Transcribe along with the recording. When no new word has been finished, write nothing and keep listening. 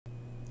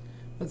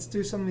Let's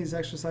do some of these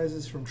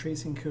exercises from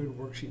Tracing Code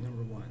Worksheet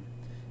number 1.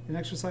 In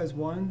exercise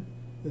 1,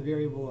 the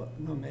variable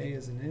num a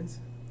is an int,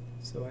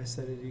 so I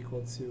set it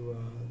equal to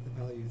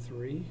the value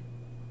 3.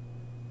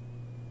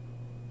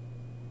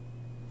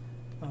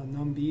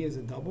 Num b is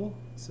a double,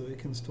 so it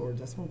can store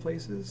decimal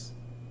places.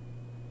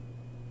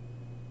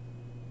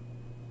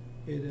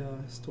 It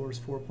stores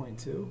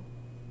 4.2.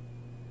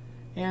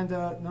 And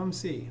num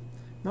c.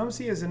 Num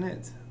c is an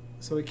int,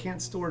 so it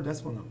can't store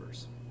decimal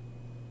numbers.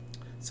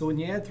 So when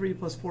you add 3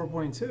 plus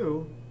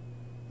 4.2,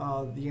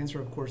 the answer,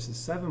 of course, is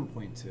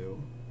 7.2.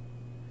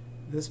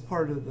 This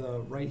part of the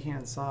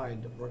right-hand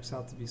side works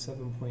out to be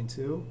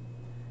 7.2.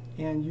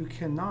 And you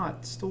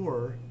cannot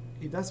store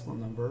a decimal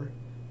number.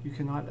 You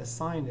cannot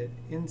assign it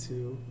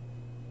into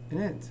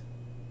an int.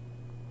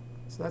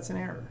 So that's an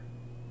error.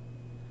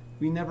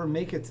 We never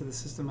make it to the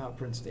system out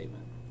print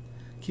statement.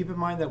 Keep in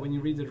mind that when you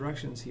read the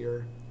directions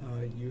here,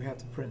 you have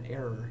to print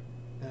error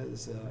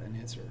as an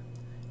answer.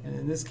 And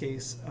in this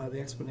case, the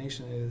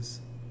explanation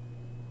is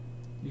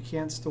you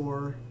can't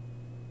store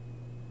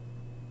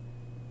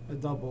a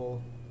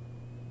double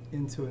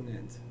into an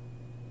int.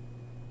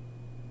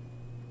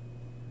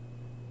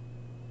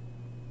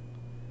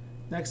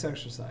 Next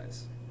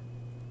exercise.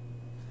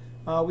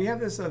 We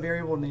have this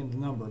variable named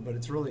number, but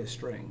it's really a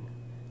string.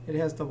 It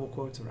has double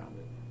quotes around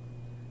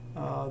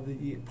it.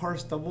 The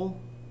parse double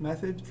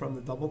method from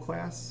the double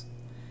class,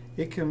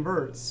 it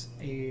converts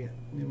a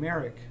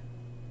numeric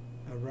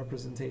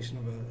representation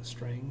of a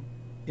string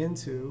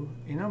into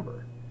a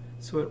number.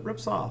 So it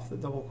rips off the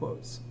double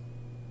quotes.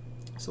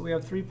 So we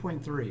have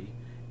 3.3,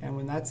 and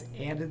when that's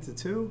added to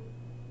 2,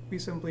 we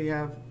simply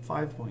have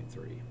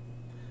 5.3.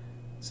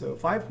 So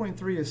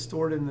 5.3 is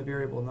stored in the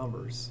variable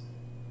numbers.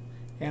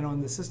 And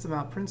on the system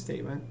out print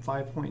statement,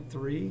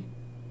 5.3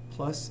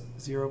 plus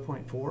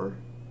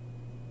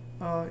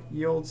 0.4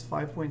 yields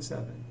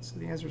 5.7. So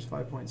the answer is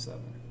 5.7.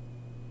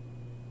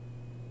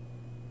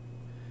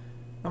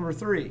 Number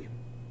 3.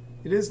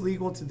 It is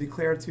legal to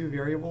declare two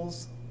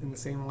variables in the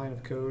same line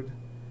of code.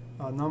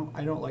 I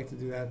don't like to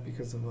do that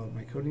because of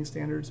my coding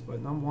standards,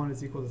 but num1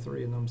 is equal to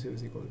 3 and num2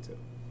 is equal to 2.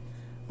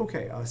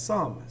 Okay,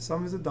 sum.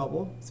 Sum is a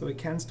double, so it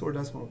can store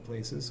decimal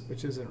places,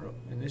 which isn't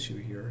an issue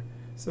here.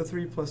 So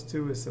 3 plus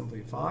 2 is simply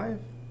 5,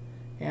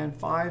 and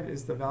 5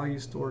 is the value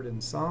stored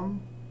in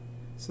sum,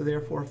 so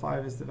therefore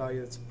 5 is the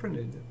value that's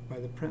printed by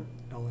the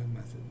println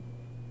method.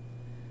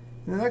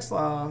 In the next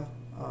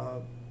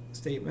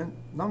statement,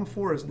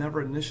 num4 is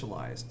never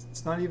initialized.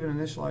 It's not even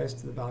initialized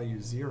to the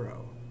value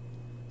 0.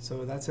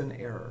 So that's an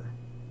error.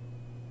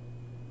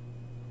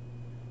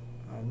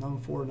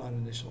 Num4 not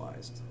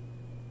initialized.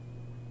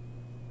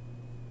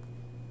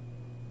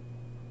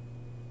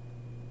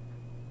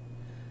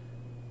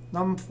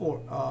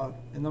 Num4,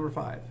 and number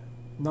 5.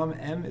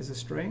 Num_m is a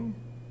string.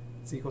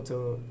 It's equal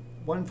to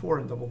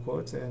 1,4 in double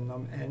quotes, and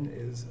num_n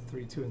is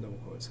 32 in double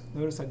quotes.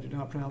 Notice I do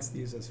not pronounce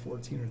these as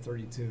 14 or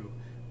 32.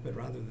 But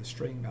rather the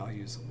string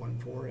values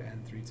 1,4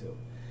 and 3,2.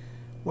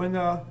 When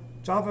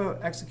Java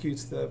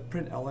executes the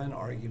println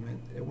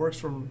argument, it works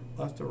from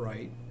left to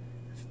right.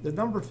 The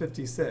number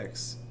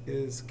 56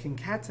 is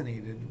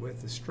concatenated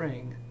with the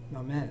string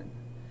num_n.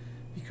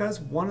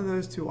 Because one of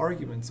those two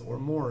arguments or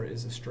more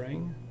is a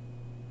string,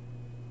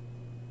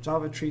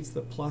 Java treats the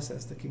plus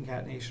as the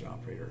concatenation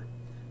operator.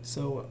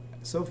 So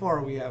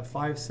far we have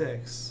 5,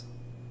 6,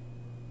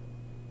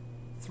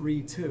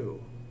 3,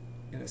 2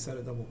 in a set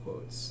of double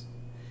quotes.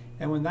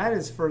 And when that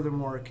is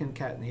furthermore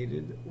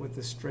concatenated with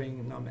the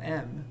string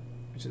num_m,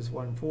 which is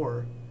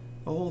 1,4,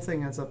 the whole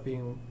thing ends up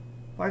being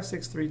 5,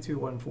 6, 3, 2,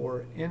 1,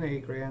 4 in a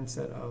grand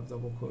set of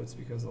double quotes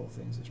because the whole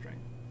thing is a string.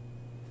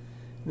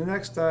 In the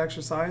next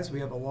exercise, we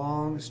have a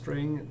long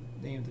string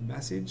named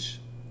message.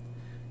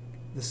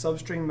 The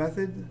substring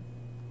method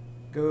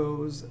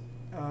goes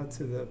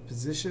to the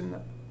position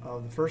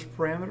of the first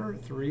parameter,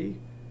 3.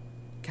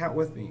 Count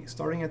with me.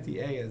 Starting at the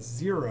A as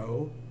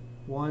 0,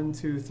 1,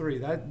 2, 3.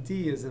 That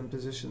D is in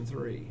position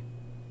 3.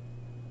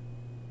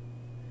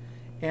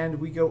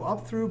 And we go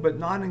up through, but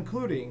not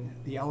including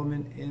the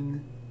element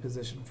in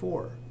position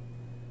 4.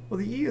 Well,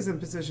 the E is in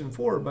position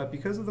 4, but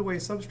because of the way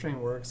substring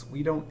works,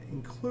 we don't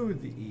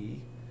include the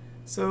E.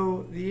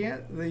 So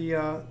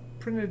the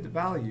printed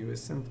value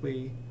is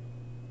simply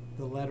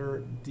the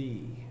letter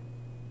D.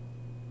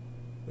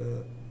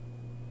 The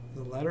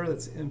letter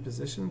that's in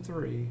position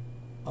 3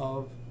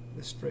 of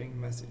the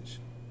string message.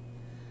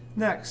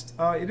 Next,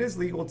 it is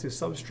legal to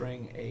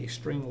substring a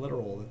string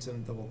literal that's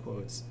in double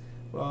quotes.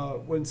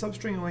 When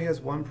substring only has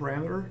one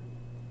parameter,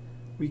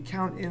 we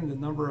count in the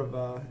number of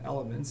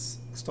elements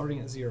starting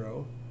at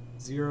 0,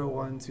 0,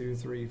 1, 2,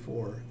 3,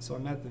 4. So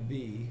I'm at the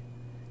V,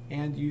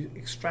 and you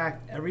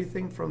extract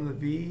everything from the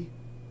V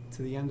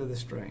to the end of the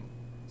string.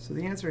 So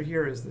the answer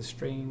here is the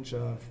strange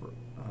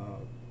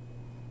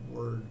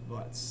word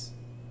 "buts,"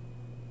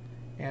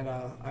 and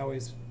I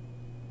always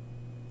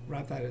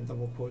wrap that in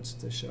double quotes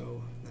to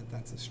show that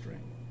that's a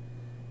string.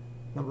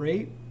 Number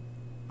 8,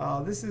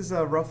 this is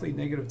roughly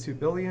 -2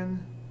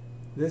 billion.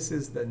 This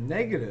is the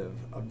negative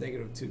of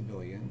 -2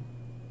 billion,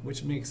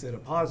 which makes it a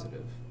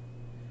positive.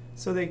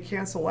 So they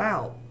cancel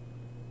out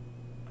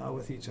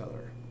with each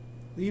other,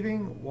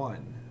 leaving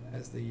 1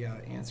 as the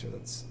answer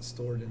that's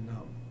stored in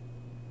num.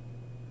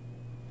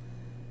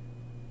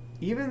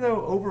 Even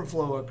though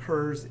overflow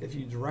occurs if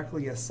you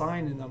directly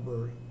assign a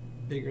number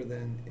bigger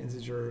than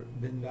integer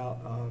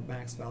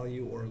max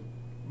value or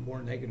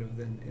more negative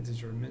than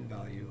integer min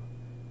value,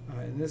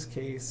 in this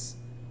case,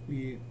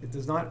 it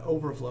does not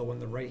overflow on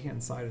the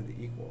right-hand side of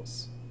the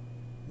equals.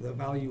 The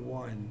value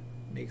 1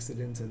 makes it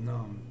into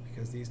num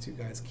because these two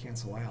guys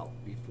cancel out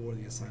before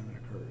the assignment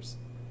occurs.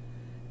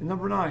 In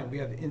number 9, we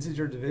have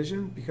integer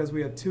division. Because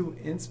we have two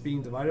ints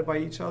being divided by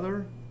each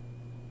other,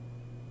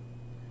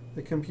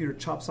 the computer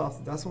chops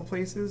off the decimal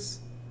places.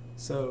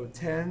 So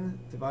 10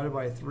 divided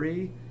by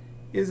 3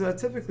 is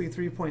typically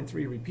 3.3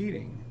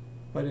 repeating.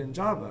 But in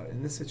Java,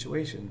 in this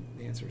situation,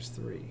 the answer is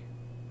 3.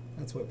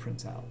 That's what it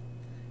prints out.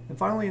 And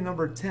finally, in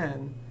number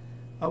 10,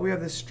 we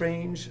have this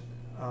strange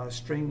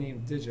string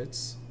named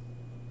digits.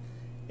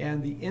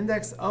 And the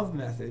index of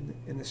method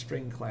in the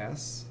string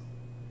class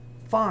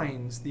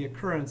finds the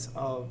occurrence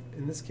of,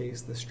 in this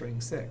case, the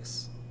string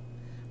 6.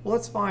 Well,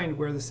 let's find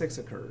where the 6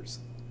 occurs.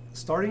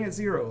 Starting at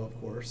 0,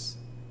 of course.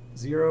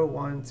 0,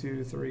 1,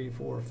 2, 3,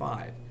 4,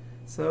 5.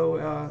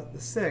 So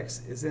the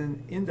 6 is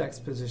in index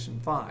position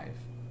 5.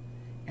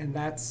 And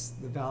that's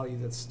the value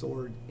that's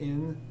stored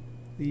in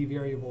the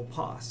variable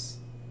pos.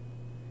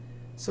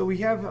 So we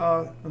have,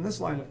 on this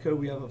line of code,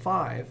 we have a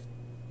 5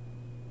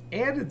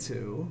 added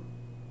to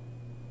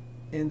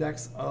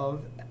index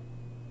of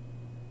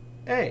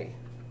A.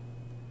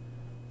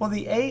 Well,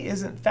 the A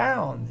isn't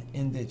found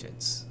in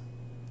digits.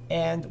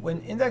 And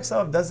when index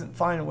of doesn't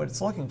find what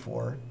it's looking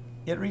for,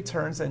 it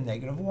returns a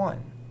 -1.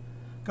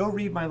 Go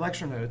read my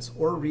lecture notes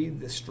or read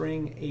the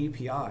string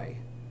API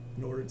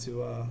in order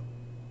to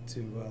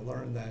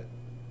learn that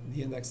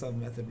the index of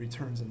method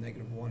returns a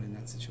 -1 in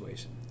that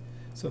situation.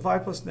 So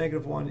 5 plus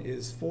 -1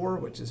 is 4,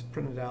 which is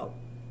printed out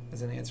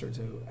as an answer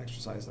to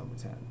exercise number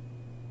 10.